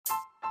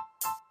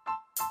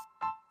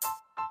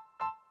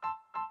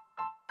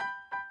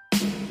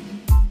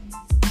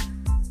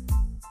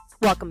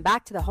Welcome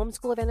back to the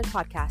Homeschool Advantage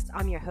podcast.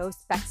 I'm your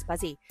host, Bex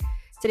Buzzy.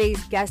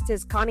 Today's guest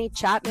is Connie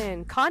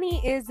Chapman.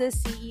 Connie is the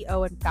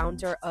CEO and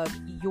founder of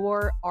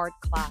Your Art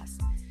Class.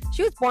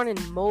 She was born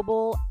in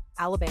Mobile,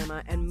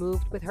 Alabama, and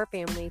moved with her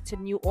family to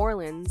New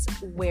Orleans,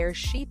 where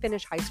she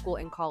finished high school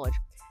and college,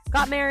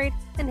 got married,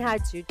 and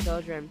had 2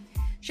 children.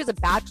 She has a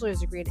bachelor's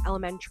degree in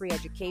elementary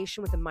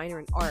education with a minor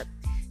in art.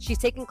 She's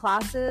taken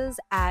classes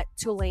at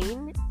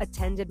Tulane,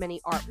 attended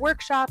many art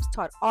workshops,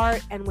 taught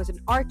art, and was an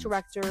art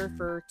director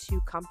for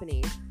 2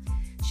 companies.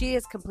 She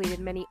has completed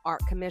many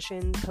art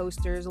commissions,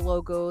 posters,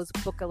 logos,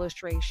 book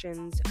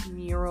illustrations,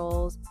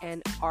 murals,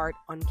 and art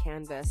on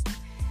canvas.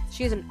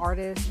 She is an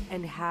artist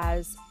and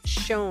has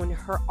shown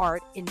her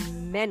art in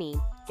many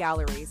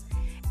galleries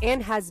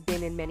and has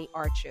been in many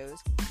art shows.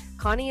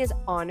 Connie is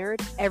honored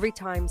every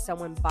time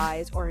someone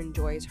buys or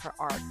enjoys her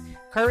art.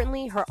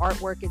 Currently, her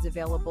artwork is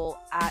available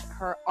at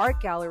her art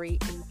gallery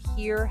in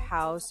Pier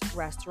House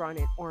Restaurant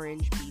in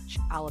Orange Beach,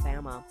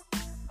 Alabama.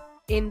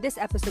 In this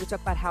episode, we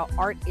talk about how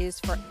art is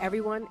for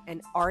everyone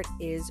and art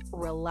is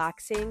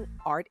relaxing,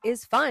 art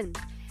is fun.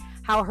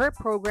 How her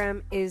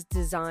program is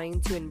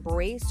designed to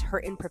embrace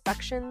her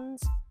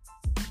imperfections,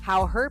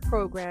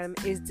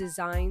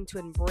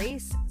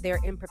 their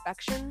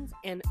imperfections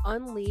and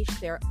unleash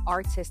their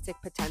artistic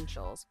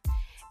potentials,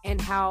 and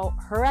how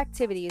her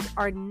activities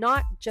are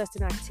not just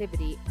an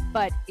activity,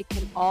 but it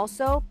can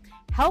also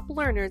help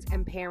learners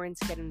and parents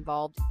get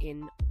involved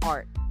in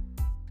art.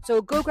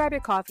 So go grab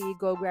your coffee,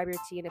 go grab your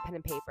tea and a pen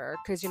and paper,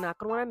 because you're not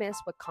going to want to miss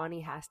what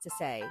Connie has to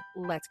say.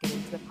 Let's get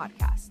into the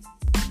podcast.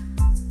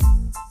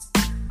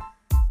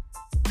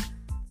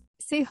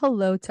 Say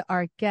hello to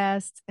our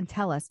guests and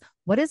tell us,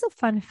 what is a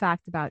fun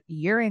fact about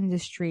your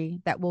industry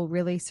that will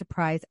really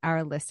surprise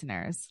our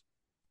listeners?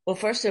 Well,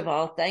 first of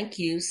all, thank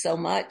you so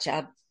much.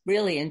 I've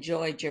really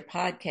enjoyed your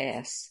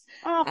podcast.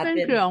 Oh,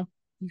 thank you.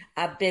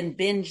 I've been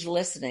binge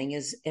listening,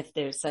 as if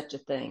there's such a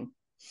thing.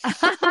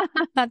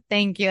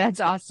 Thank you. That's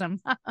awesome.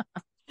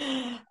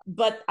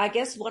 But I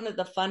guess one of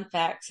the fun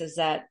facts is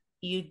that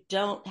you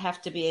don't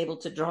have to be able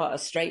to draw a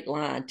straight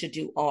line to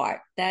do art.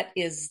 That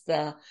is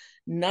the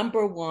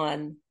number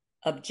one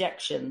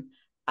objection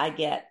I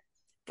get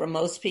from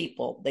most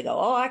people. They go,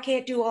 oh, I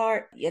can't do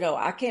art.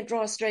 I can't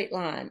draw a straight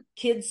line.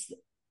 Kids,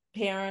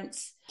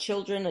 parents,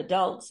 children,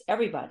 adults,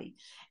 everybody.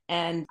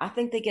 And I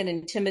think they get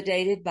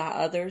intimidated by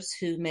others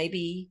who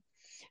maybe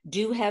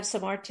do have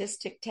some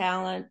artistic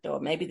talent, or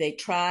maybe they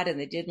tried and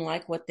they didn't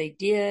like what they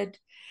did.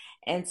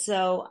 And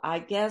so I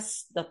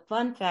guess the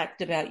fun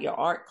fact about your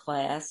art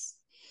class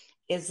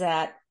is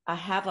that I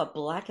have a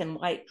black and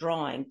white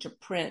drawing to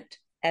print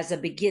as a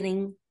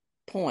beginning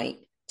point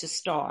to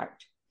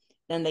start.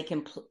 Then they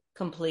can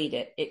complete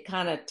it. It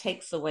kind of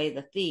takes away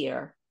the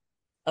fear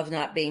of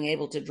not being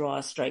able to draw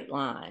a straight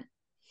line.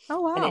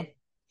 Oh, wow.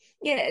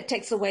 It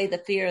takes away the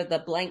fear of the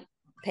blank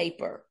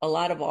paper. A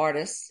lot of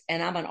artists,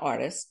 and I'm an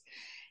artist,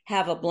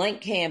 have a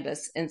blank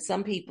canvas, and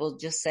some people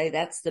just say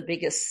that's the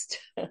biggest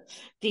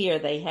fear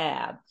they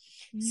have.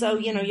 So,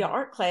 your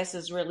art class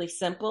is really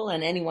simple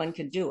and anyone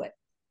can do it.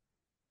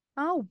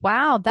 Oh,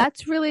 wow.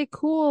 That's really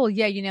cool.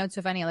 Yeah, it's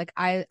so funny. Like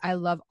I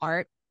love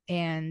art,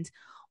 and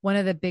one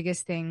of the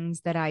biggest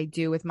things that I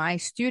do with my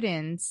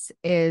students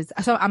is,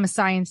 so I'm a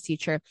science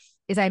teacher,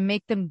 is I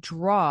make them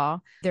draw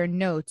their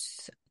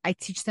notes. I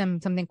teach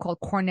them something called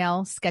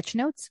Cornell sketch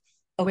notes,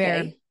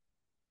 where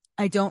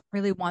I don't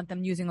really want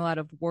them using a lot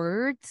of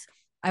words.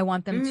 I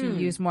want them to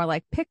use more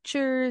like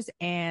pictures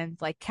and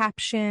like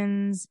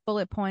captions,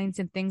 bullet points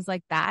and things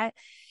like that.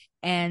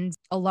 And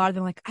a lot of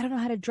them like, I don't know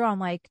how to draw. I'm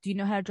like, do you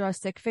know how to draw a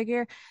stick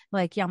figure?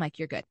 Like, yeah, I'm like,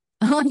 you're good.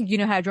 You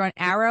know how to draw an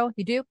arrow?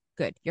 You do?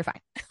 Good. You're fine.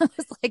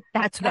 It's like,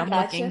 that's what I'm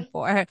looking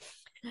for.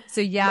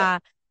 So yeah,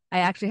 I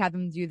actually have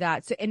them do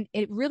that. So, and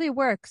it really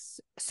works.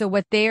 So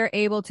what they're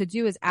able to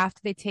do is after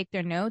they take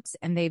their notes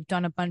and they've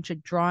done a bunch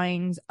of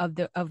drawings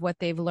of what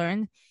they've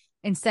learned,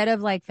 instead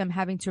of like them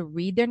having to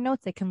read their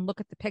notes, they can look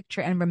at the picture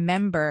and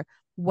remember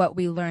what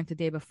we learned the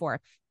day before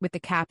with the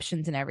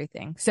captions and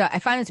everything. So I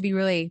find it to be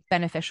really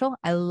beneficial.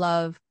 I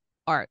love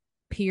art,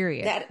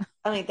 period.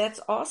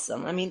 That's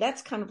awesome.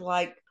 That's kind of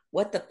like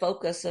what the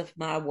focus of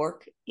my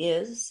work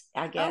is,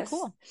 I guess. Oh,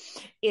 cool.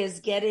 Is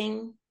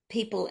getting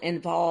people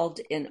involved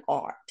in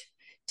art,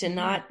 to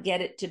not get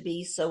it to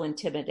be so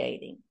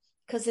intimidating,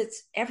 because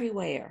it's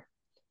everywhere.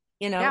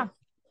 Yeah.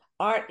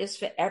 Art is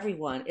for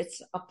everyone.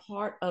 It's a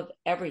part of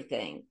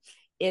everything.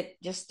 It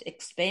just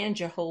expands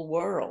your whole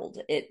world.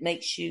 It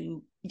makes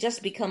you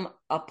just become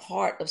a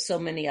part of so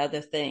many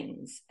other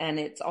things. And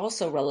it's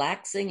also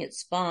relaxing.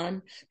 It's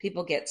fun.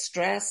 People get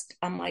stressed.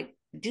 I'm like,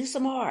 do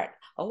some art.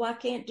 Oh, I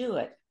can't do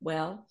it.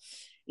 Well,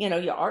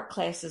 your art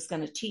class is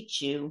going to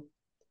teach you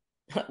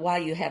why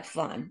you have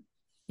fun.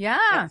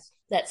 Yeah.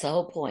 That's the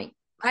whole point.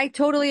 I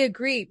totally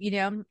agree.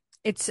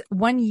 It's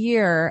 1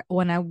 year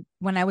when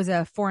I was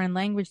a foreign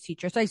language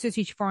teacher. So I used to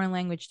teach foreign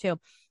language too.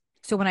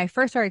 So when I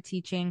first started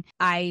teaching,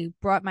 I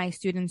brought my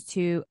students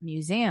to a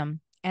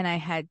museum, and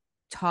I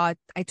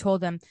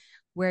told them,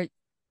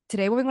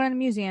 today we're going to the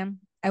museum.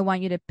 I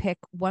want you to pick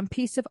one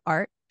piece of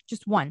art,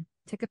 just one,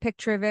 take a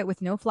picture of it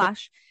with no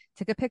flash,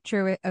 take a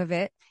picture of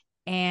it,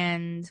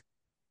 and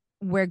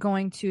we're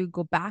going to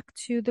go back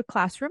to the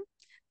classroom.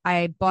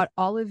 I bought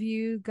all of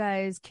you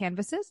guys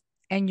canvases,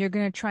 and you're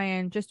going to try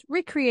and just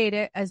recreate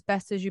it as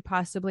best as you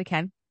possibly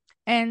can.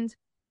 And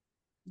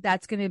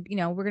that's going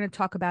to, we're going to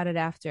talk about it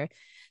after.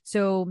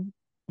 So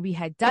we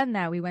had done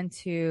that. We went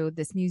to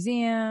this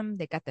museum.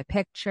 They got the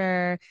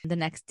picture. The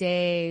next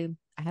day,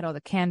 I had all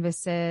the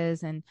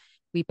canvases and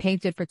we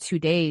painted for 2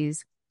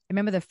 days. I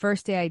remember the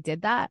first day I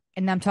did that,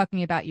 and I'm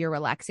talking about your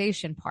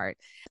relaxation part.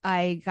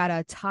 I got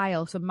a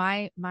tile. So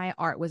my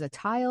art was a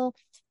tile,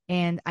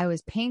 and I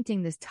was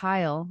painting this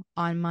tile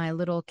on my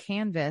little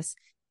canvas,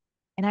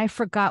 and I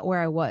forgot where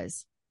I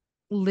was.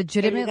 There you go.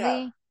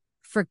 Legitimately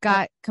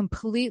forgot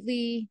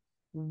completely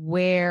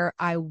where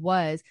I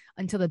was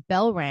until the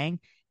bell rang,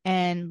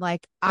 and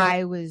like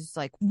I was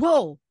like,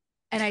 whoa.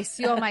 And I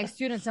see all my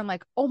students. I'm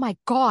like, oh my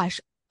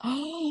gosh.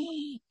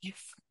 Oh, you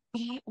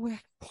forgot where,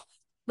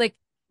 like,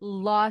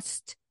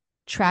 lost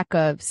track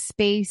of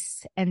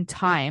space and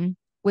time,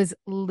 was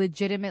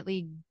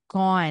legitimately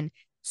gone.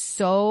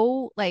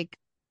 So like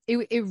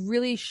it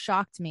really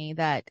shocked me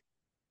that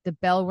the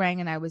bell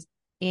rang and I was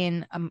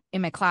in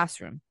my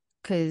classroom,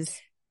 because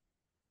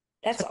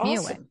That's took me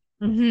away. awesome.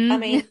 I Mm-hmm.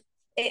 mean,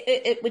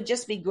 it would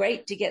just be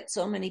great to get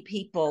so many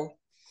people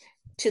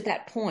to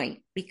that point,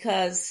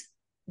 because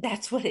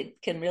that's what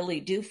it can really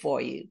do for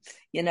you,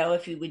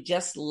 if you would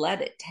just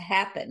let it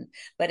happen.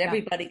 But Yeah.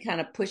 everybody kind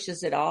of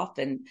pushes it off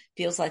and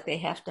feels like they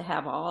have to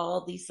have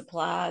all these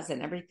supplies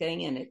and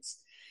everything. And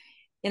it's,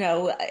 you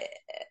know,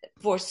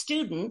 for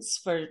students,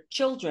 for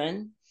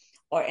children,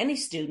 or any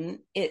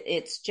student,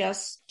 it's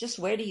just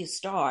where do you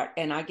start?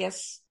 And I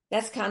guess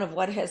that's kind of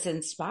what has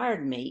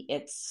inspired me.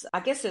 I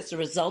guess it's a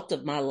result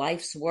of my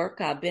life's work.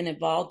 I've been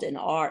involved in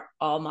art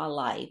all my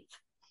life.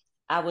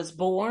 I was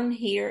born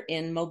here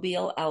in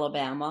Mobile,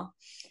 Alabama,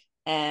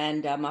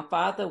 and my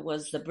father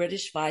was the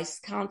British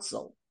vice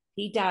consul.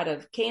 He died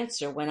of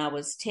cancer when I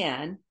was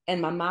 10,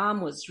 and my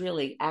mom was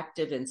really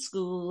active in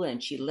school,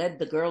 and she led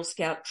the Girl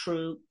Scout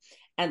troop.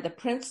 And the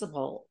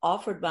principal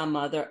offered my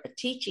mother a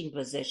teaching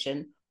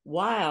position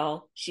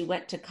while she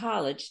went to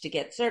college to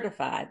get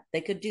certified.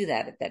 They could do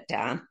that at that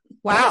time.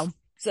 Wow.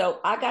 So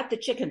I got the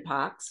chicken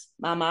pox.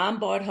 My mom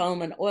brought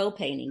home an oil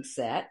painting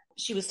set.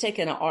 She was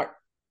taking an art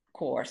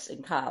course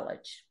in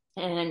college.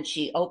 And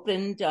she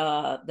opened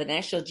the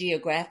National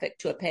Geographic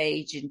to a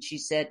page, and she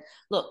said,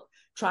 look,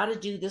 try to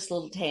do this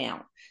little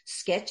town,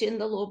 sketch in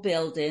the little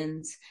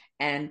buildings,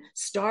 and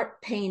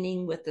start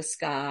painting with the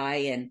sky.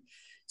 And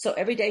so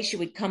every day she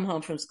would come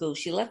home from school.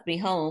 She left me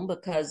home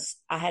because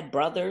I had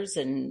brothers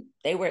and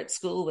they were at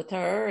school with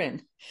her.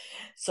 And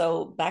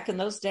so back in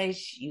those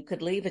days, you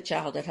could leave a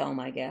child at home,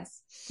 I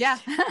guess. Yeah.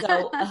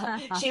 So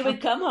she would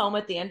come home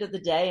at the end of the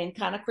day and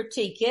kind of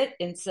critique it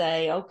and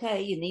say,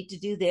 okay, you need to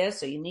do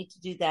this or you need to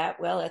do that.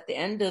 Well, at the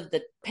end of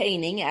the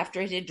painting, after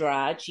it had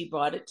dried, she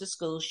brought it to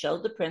school,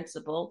 showed the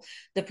principal.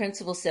 The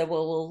principal said,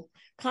 well,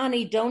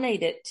 Connie,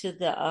 donate it to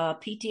the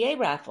PTA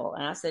raffle.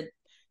 And I said,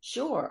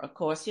 sure, of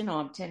course,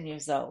 I'm 10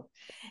 years old.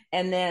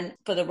 And then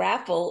for the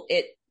raffle,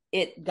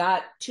 it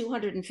got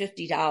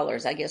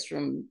 $250, I guess,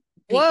 from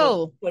people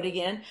Whoa. putting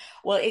in.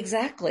 Well,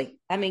 exactly.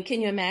 I mean,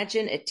 can you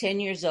imagine at 10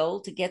 years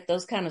old to get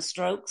those kind of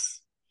strokes?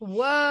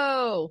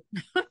 Whoa.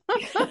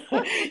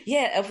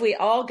 Yeah, if we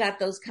all got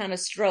those kind of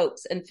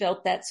strokes and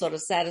felt that sort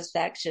of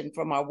satisfaction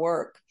from our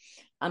work,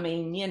 I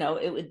mean,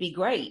 it would be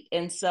great.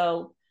 And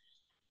so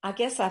I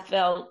guess I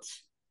felt,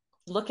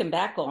 looking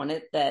back on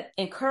it, that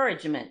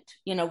encouragement,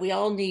 we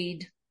all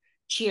need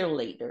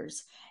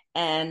cheerleaders.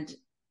 And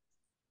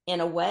in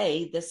a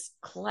way, this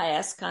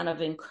class kind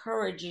of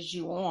encourages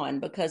you on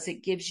because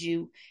it gives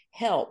you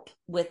help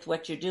with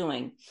what you're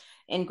doing.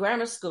 In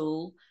grammar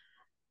school,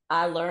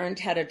 I learned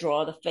how to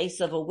draw the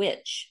face of a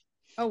witch.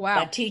 Oh, My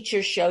wow.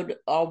 teacher showed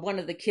one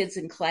of the kids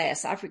in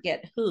class, I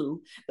forget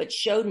who, but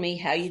showed me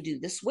how you do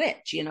this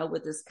witch,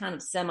 with this kind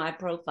of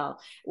semi-profile.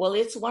 Well,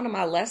 it's one of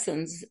my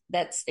lessons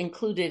that's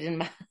included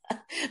in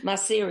my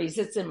series.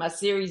 It's in my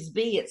series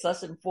B. It's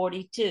lesson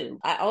 42.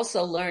 I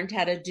also learned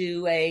how to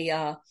do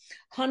a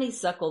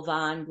honeysuckle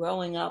vine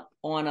growing up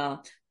on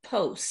a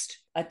post.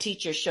 A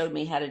teacher showed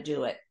me how to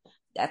do it.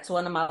 That's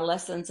one of my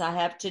lessons I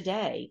have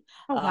today.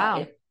 Oh,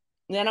 wow.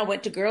 Then I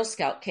went to Girl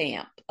Scout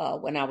camp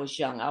when I was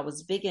young. I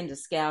was big into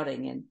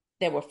scouting, and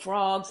there were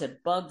frogs and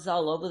bugs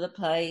all over the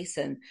place.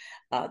 And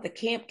the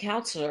camp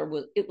counselor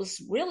it was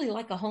really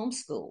like a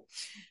homeschool.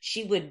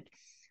 She would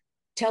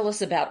tell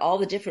us about all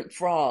the different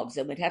frogs,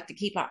 and we'd have to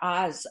keep our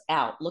eyes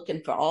out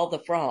looking for all the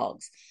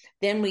frogs.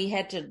 Then we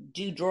had to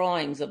do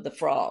drawings of the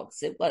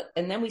frogs.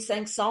 And then we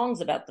sang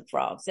songs about the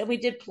frogs. Then we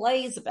did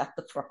plays about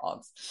the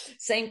frogs.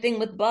 Same thing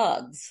with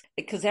bugs,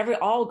 because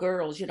all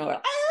girls,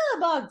 are,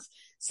 bugs.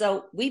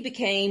 So we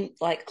became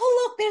like,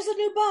 oh, look, there's a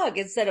new bug,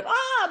 instead of,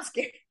 I'm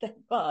scared of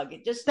that bug.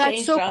 It just That's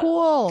changed so up.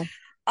 cool.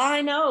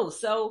 I know.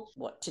 So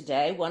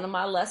today, one of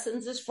my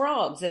lessons is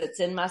frogs.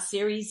 It's in my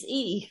series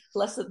E,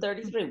 lesson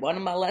 33. One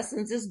of my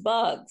lessons is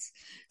bugs.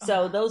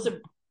 So Oh, those are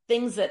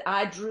things that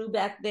I drew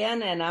back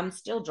then, and I'm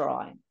still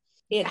drawing.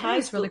 In that high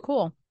is really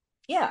school, cool.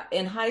 Yeah,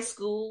 in high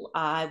school,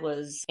 I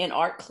was in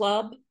art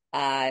club.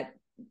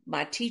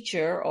 My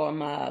teacher or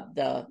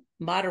the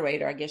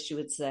moderator, I guess you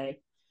would say,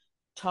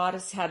 taught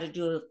us how to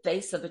do a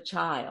face of a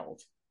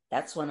child.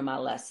 That's one of my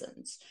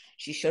lessons.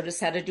 She showed us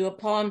how to do a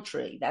palm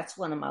tree. That's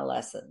one of my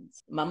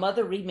lessons. My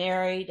mother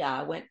remarried.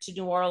 I went to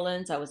New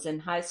Orleans. I was in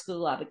high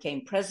school. I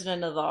became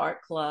president of the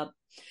art club.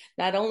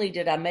 Not only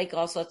did I make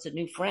all sorts of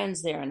new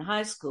friends there in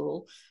high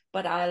school,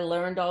 but I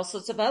learned all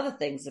sorts of other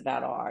things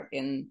about art,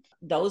 and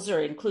those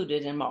are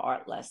included in my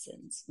art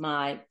lessons.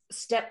 My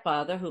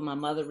stepfather, who my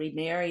mother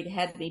remarried,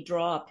 had me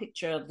draw a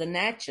picture of the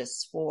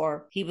Natchez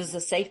for, he was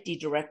the safety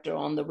director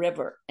on the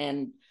river.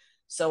 And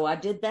so I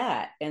did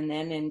that. And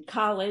then in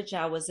college,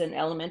 I was in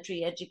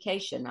elementary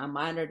education. I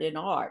minored in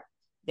art.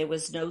 There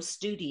was no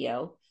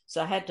studio,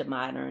 so I had to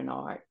minor in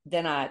art.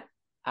 Then I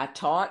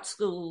taught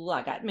school.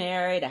 I got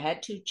married. I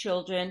had 2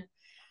 children.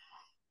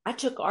 I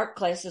took art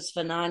classes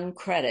for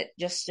non-credit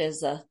just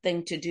as a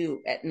thing to do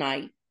at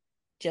night.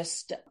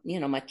 Just,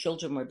 my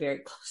children were very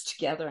close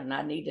together and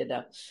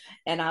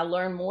and I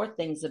learned more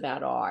things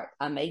about art.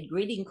 I made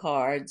greeting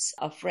cards.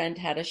 A friend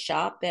had a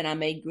shop and I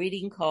made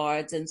greeting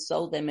cards and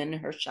sold them in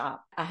her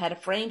shop. I had a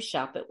frame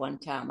shop at one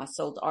time. I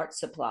sold art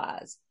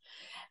supplies.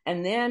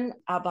 And then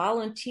I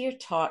volunteer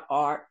taught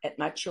art at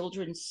my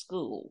children's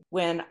school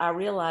when I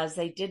realized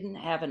they didn't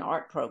have an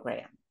art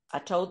program. I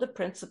told the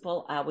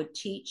principal I would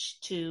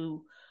teach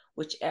to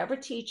whichever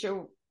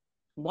teacher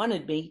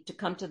wanted me to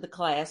come to the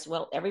class.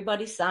 Well,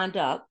 everybody signed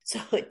up.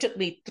 So it took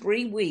me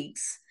 3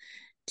 weeks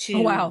Oh,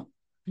 to wow.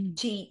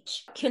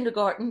 teach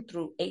kindergarten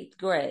through 8th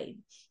grade.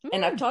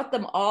 And I taught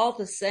them all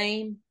the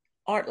same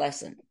art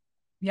lesson.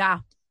 Yeah.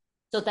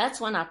 So that's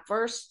when I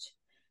first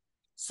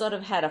sort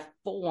of had a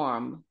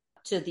form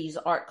to these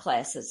art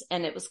classes.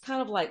 And it was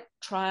kind of like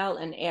trial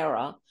and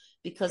error,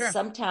 because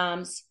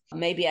sometimes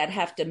maybe I'd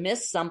have to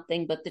miss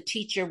something, but the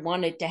teacher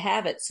wanted to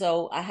have it.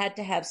 So I had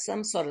to have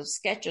some sort of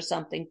sketch or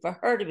something for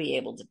her to be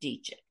able to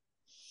teach it.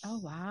 Oh,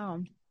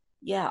 wow.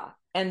 Yeah.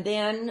 And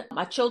then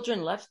my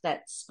children left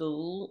that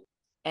school,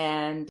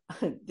 and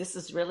this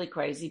is really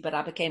crazy, but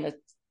I became a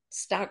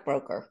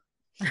stockbroker.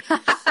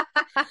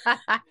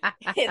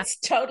 It's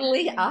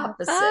totally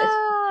opposite.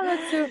 Oh,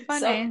 that's so So,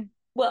 funny.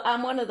 well,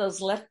 I'm one of those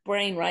left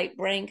brain, right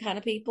brain kind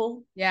of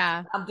people.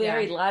 Yeah. I'm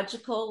very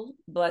logical,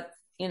 but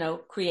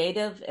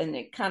creative, and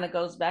it kind of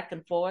goes back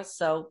and forth.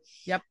 So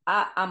Yep.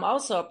 I'm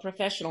also a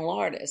professional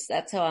artist.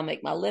 That's how I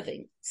make my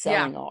living,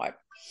 selling art.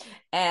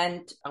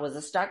 And I was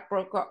a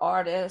stockbroker,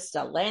 artist,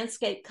 a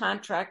landscape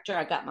contractor.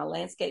 I got my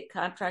landscape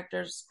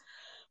contractor's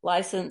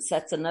license.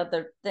 That's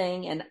another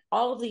thing. And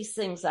all of these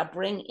things I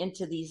bring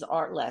into these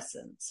art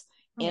lessons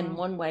in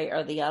one way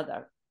or the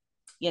other.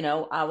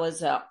 I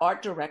was an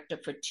art director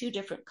for 2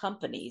 different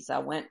companies. I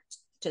went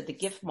to the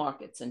gift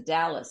markets in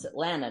Dallas,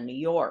 Atlanta, New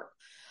York,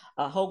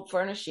 home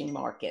furnishing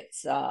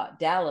markets,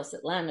 Dallas,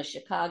 Atlanta,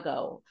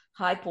 Chicago,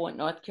 High Point,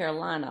 North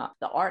Carolina,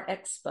 the art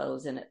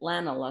expos in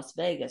Atlanta, Las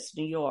Vegas,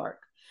 New York.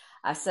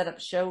 I set up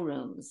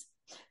showrooms.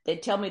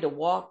 They'd tell me to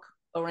walk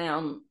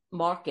around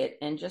market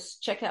and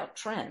just check out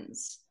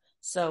trends.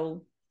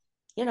 So,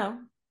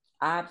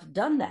 I've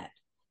done that.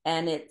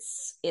 And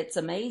it's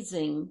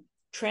amazing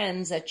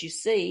trends that you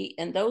see,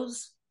 and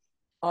those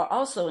are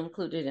also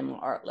included in my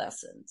art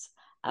lessons.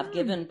 I've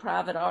given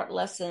private art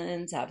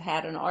lessons. I've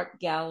had an art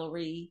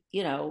gallery,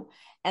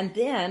 and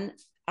then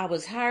I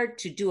was hired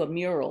to do a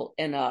mural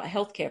in a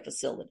healthcare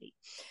facility.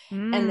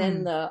 And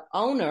then the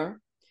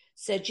owner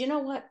said, you know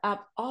what?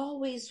 I've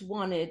always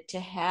wanted to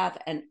have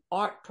an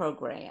art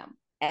program.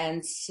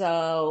 And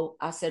so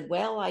I said,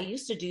 well, I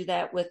used to do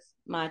that with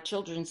my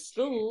children's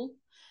school.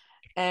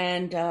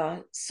 And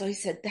so he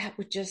said, that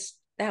would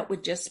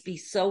just be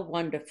so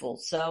wonderful.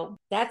 So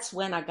that's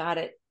when I got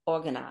it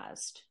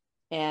organized.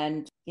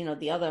 And,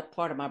 the other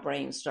part of my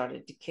brain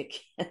started to kick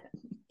in.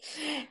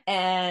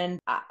 And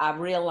I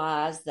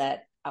realized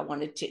that I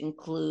wanted to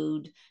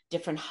include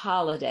different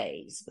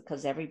holidays,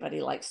 because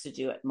everybody likes to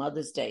do it.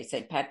 Mother's Day,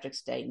 St.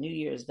 Patrick's Day, New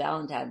Year's,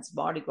 Valentine's,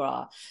 Mardi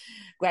Gras,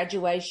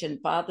 graduation,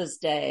 Father's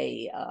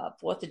Day,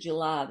 4th of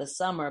July, the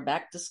summer,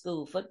 back to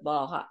school,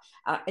 football.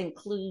 I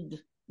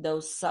include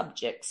those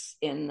subjects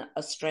in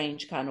a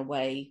strange kind of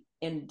way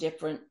in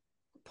different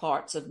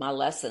parts of my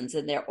lessons,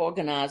 and they're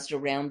organized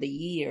around the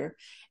year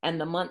and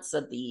the months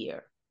of the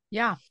year.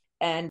 Yeah.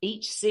 And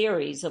each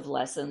series of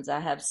lessons, I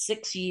have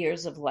 6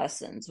 years of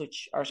lessons,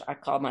 which I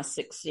call my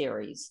 6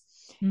 series.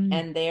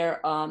 And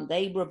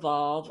they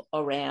revolve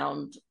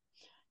around,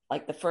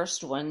 like the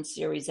first one,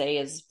 Series A,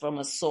 is from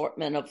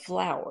assortment of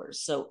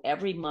flowers. So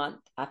every month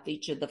I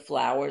feature the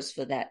flowers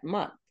for that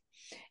month.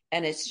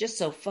 And it's just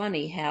so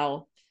funny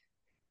how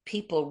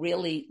people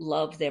really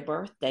love their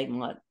birthday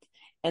month,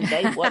 and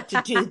they want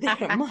to do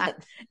their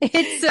month.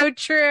 It's so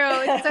true.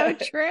 It's so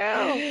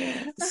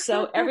true.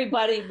 So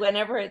everybody,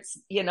 whenever it's,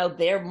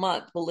 their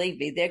month, believe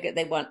me,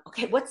 they want,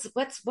 okay, what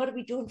are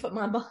we doing for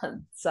my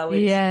month? So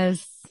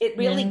it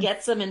really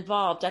gets them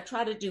involved. I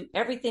try to do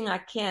everything I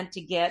can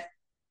to get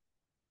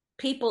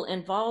people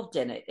involved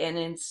in it and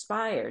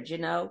inspired,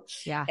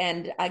 Yeah.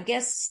 And I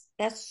guess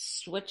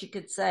that's what you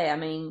could say. I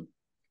mean,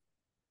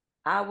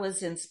 I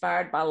was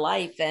inspired by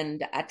life,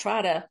 and I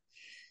try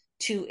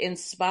to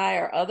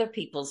inspire other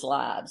people's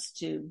lives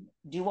to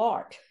do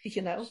art,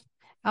 you know?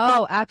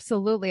 Oh,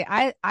 absolutely.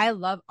 I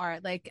love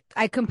art. Like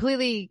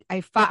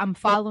I'm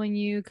following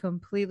you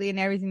completely in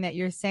everything that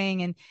you're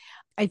saying. And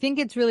I think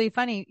it's really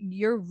funny.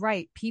 You're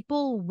right.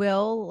 People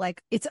will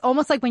like, it's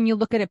almost like when you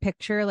look at a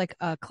picture, like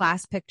a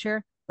class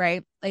picture,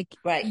 right? Like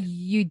Right.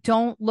 you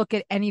don't look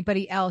at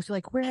anybody else. You're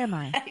like, where am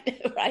I?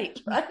 Right,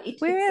 right,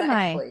 Where am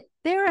I? exactly.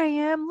 There I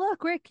am.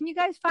 Look, where can you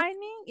guys find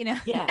me?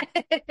 Yeah.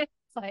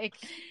 It's like,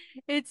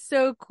 it's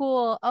so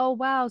cool. Oh,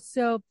 wow.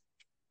 So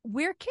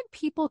where can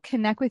people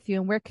connect with you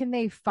and where can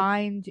they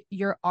find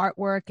your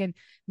artwork and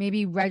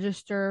maybe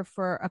register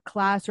for a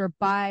class or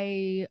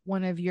buy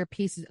one of your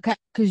pieces?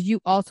 Because you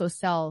also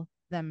sell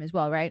them as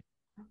well, right?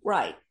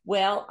 Right.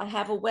 Well, I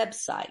have a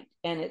website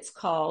and it's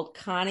called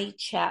Connie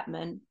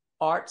Chapman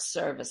Art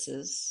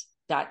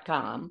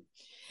Services.com.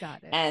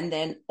 Got it. And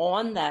then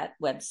on that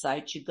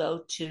website, you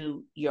go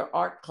to your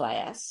art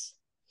class.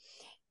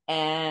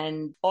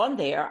 And on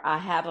there, I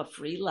have a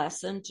free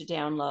lesson to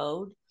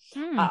download.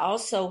 Hmm. I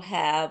also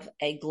have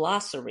a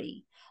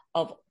glossary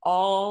of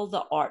all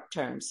the art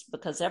terms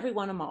because every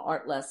one of my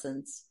art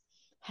lessons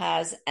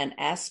has an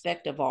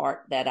aspect of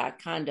art that I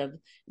kind of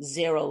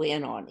zero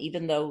in on,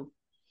 even though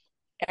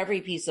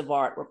every piece of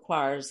art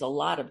requires a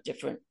lot of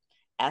different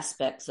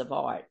aspects of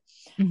art.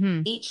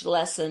 Mm-hmm. Each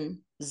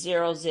lesson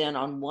zeroes in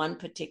on one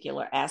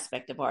particular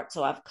aspect of art.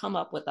 So I've come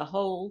up with a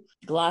whole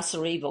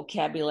glossary,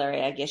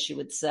 vocabulary, I guess you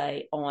would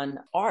say, on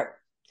art.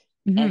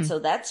 And Mm-hmm. so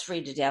that's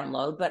free to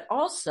download. But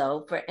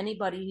also for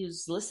anybody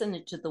who's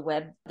listening to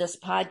this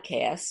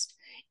podcast,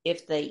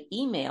 if they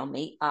email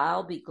me,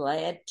 I'll be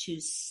glad to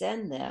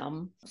send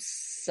them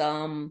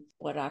some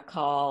what I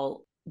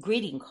call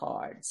greeting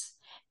cards.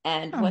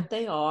 And Oh. what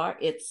they are,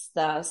 it's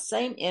the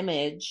same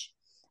image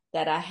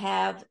that I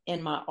have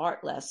in my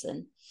art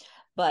lesson.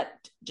 But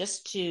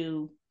just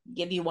to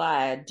give you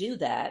why I do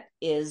that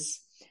is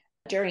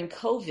during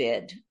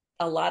COVID,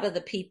 a lot of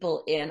the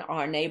people in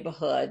our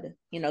neighborhood,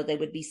 they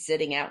would be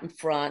sitting out in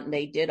front and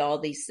they did all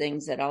these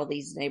things that all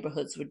these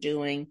neighborhoods were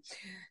doing.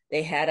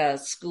 They had a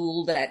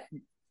school that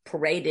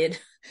paraded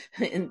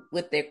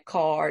with their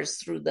cars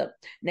through the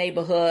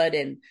neighborhood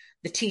and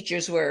the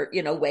teachers were,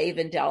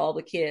 waving to all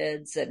the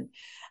kids. And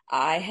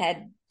I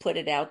had put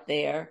it out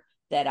there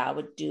that I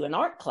would do an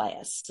art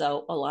class.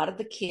 So a lot of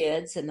the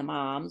kids and the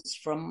moms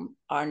from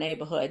our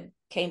neighborhood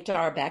came to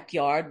our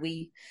backyard.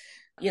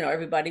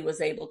 Everybody was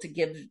able to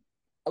give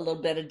a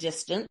little bit of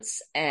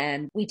distance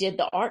and we did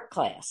the art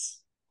class.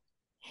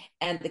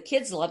 And the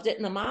kids loved it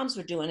and the moms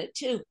were doing it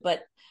too.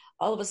 But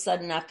all of a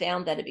sudden I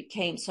found that it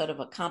became sort of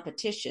a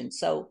competition.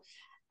 So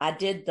I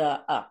did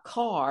the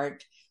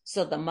card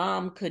so the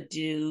mom could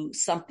do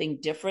something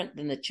different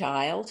than the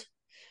child.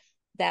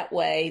 That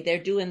way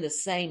they're doing the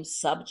same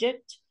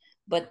subject,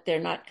 but they're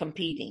not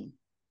competing,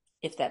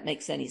 if that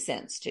makes any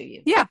sense to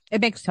you. Yeah,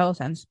 it makes total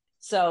sense.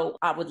 So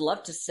I would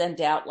love to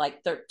send out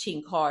like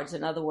 13 cards.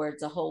 In other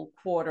words, a whole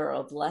quarter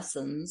of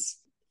lessons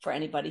for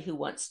anybody who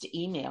wants to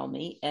email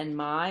me. And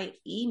my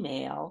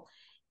email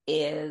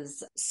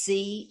is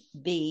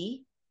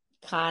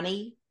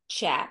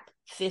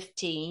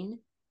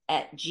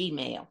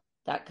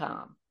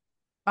cbconniechap15@gmail.com.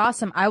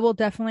 Awesome. I will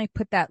definitely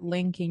put that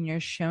link in your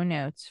show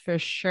notes for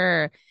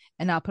sure.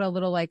 And I'll put a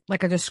little like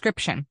a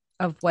description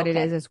of what it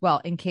is Okay. as well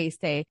in case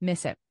they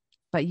miss it.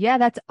 But yeah,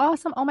 that's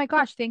awesome. Oh my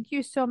gosh, thank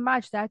you so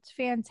much. That's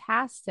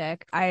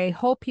fantastic. I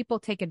hope people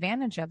take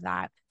advantage of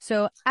that.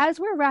 So, as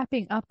we're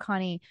wrapping up,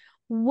 Connie,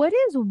 what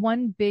is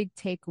one big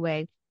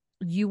takeaway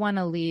you want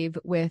to leave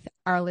with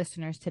our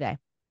listeners today?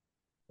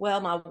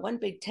 Well, my one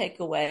big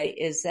takeaway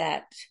is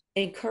that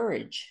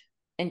encourage,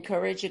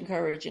 encourage,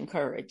 encourage,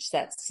 encourage.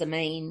 That's the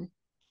main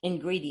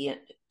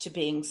ingredient to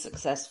being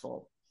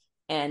successful.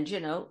 And,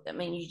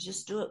 you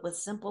just do it with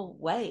simple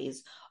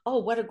ways. Oh,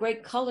 what a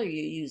great color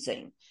you're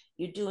using.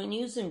 You're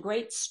using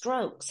great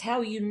strokes.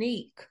 How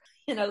unique.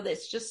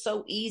 That's just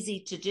so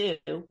easy to do.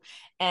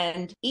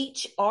 And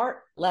each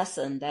art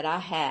lesson that I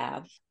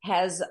have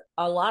has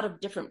a lot of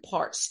different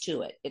parts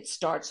to it. It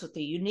starts with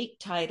a unique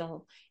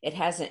title. It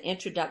has an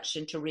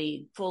introduction to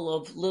read full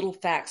of little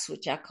facts,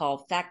 which I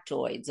call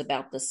factoids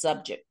about the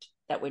subject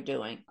that we're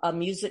doing. A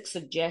music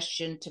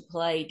suggestion to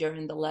play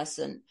during the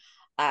lesson.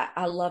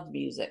 I love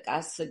music. I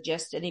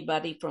suggest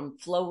anybody from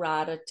Flo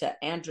Rida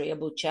to Andrea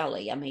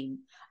Bocelli.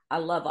 I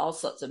love all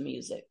sorts of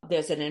music.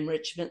 There's an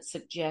enrichment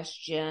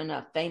suggestion,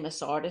 a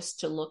famous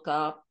artist to look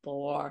up,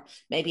 or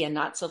maybe a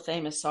not so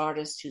famous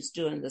artist who's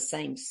doing the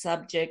same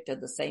subject or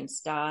the same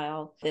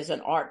style. There's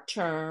an art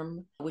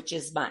term, which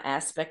is my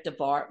aspect of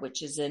art,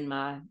 which is in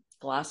my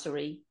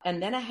glossary. And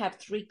then I have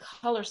 3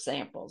 color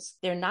samples.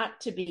 They're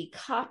not to be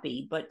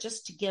copied, but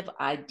just to give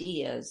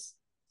ideas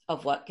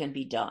of what can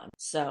be done.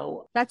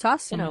 So, That's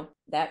awesome.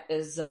 that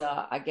is,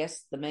 I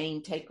guess, the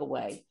main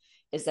takeaway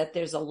is that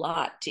there's a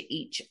lot to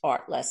each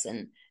art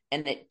lesson,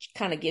 and it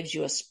kind of gives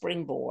you a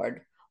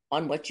springboard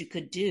on what you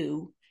could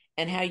do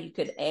and how you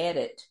could add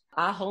it.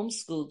 I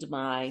homeschooled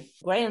my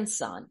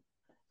grandson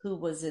who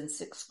was in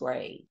 6th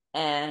grade,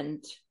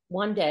 and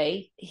one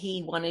day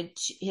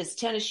his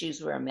tennis shoes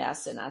were a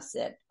mess. And I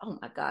said, oh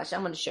my gosh,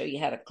 I'm going to show you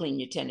how to clean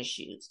your tennis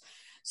shoes.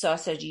 So I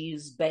said, you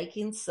use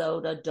baking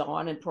soda,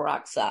 Dawn, and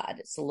peroxide.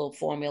 It's a little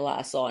formula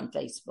I saw on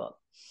Facebook.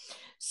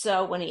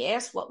 So when he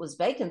asked what was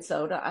baking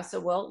soda, I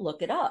said, well,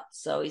 look it up.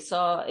 So he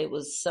saw it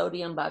was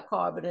sodium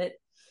bicarbonate,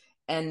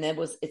 and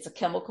it's a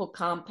chemical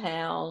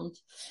compound.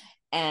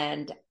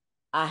 And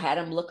I had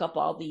him look up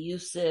all the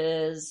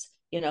uses,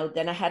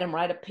 then I had him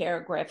write a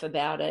paragraph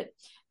about it.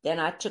 Then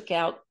I took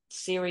out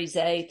Series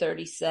A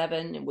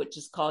 37, which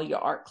is called your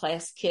art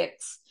class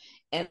kicks.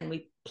 And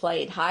we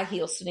played high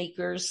heel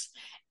sneakers,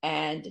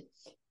 and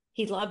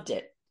he loved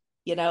it,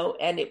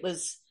 and it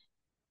was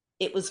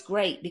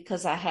great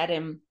because I had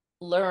him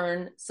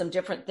learn some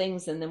different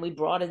things. And then we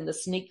brought in the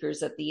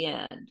sneakers at the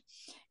end.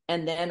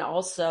 And then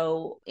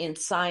also in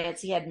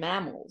science, he had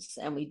mammals,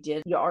 and we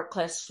did your art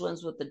class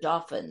swims with the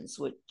dolphins,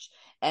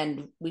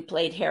 and we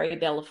played Harry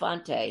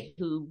Belafonte,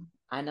 who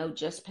I know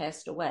just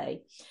passed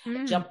away,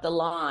 jumped the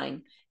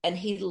line, and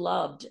he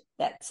loved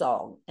that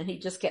song, and he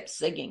just kept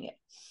singing it.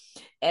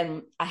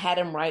 And I had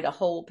him write a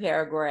whole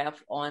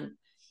paragraph on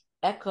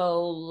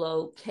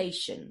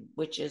echolocation,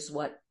 which is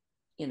what,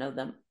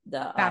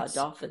 the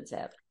dolphins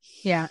have.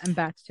 Yeah, and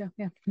bats too.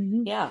 Yeah.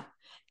 Mm-hmm. Yeah.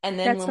 And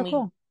then that's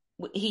cool.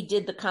 He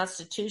did the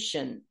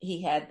Constitution,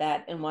 he had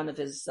that in one of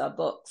his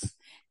books.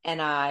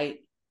 And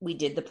we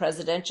did the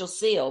presidential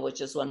seal,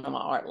 which is one of my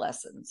art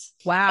lessons.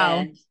 Wow.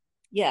 And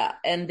yeah.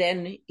 And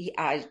then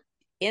I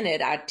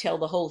tell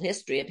the whole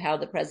history of how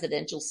the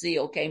presidential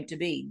seal came to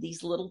be.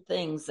 These little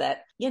things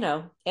that,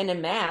 and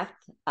in math,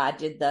 I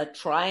did the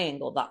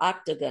triangle, the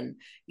octagon,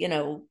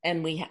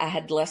 and I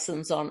had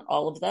lessons on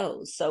all of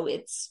those. So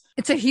it's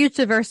a huge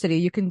diversity.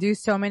 You can do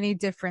so many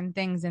different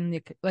things, and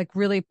you like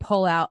really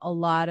pull out a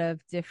lot of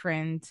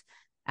different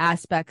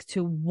aspects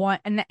to one.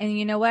 And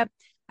you know what?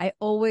 I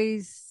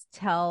always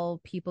tell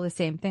people the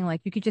same thing.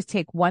 Like, you could just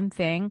take one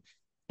thing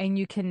and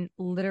you can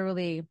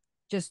literally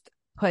just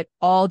put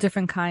all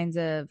different kinds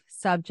of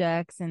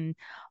subjects and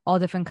all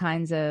different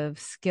kinds of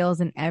skills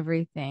and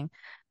everything.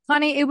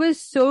 Connie, it was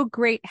so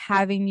great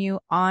having you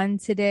on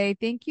today.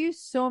 Thank you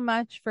so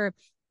much for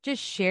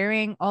just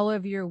sharing all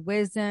of your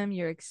wisdom,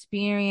 your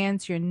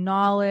experience, your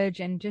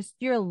knowledge, and just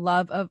your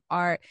love of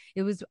art.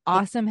 It was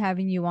awesome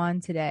having you on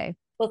today.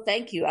 Well,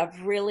 thank you.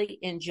 I've really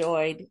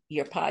enjoyed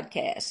your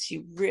podcast.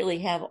 You really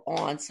have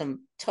on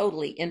some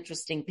totally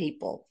interesting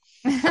people.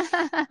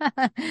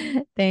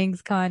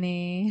 Thanks,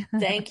 Connie.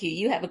 Thank you.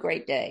 You have a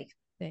great day.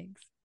 Thanks.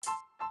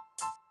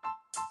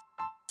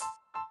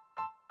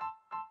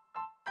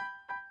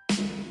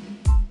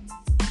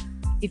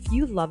 If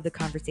you love the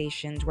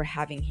conversations we're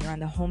having here on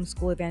the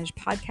Homeschool Advantage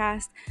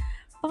podcast,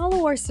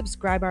 follow or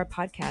subscribe our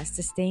podcast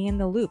to stay in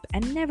the loop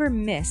and never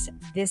miss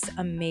this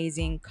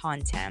amazing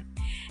content.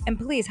 And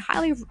please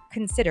highly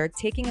consider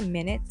taking a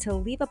minute to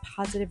leave a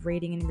positive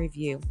rating and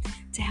review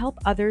to help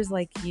others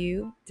like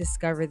you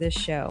discover this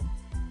show.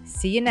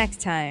 See you next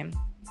time.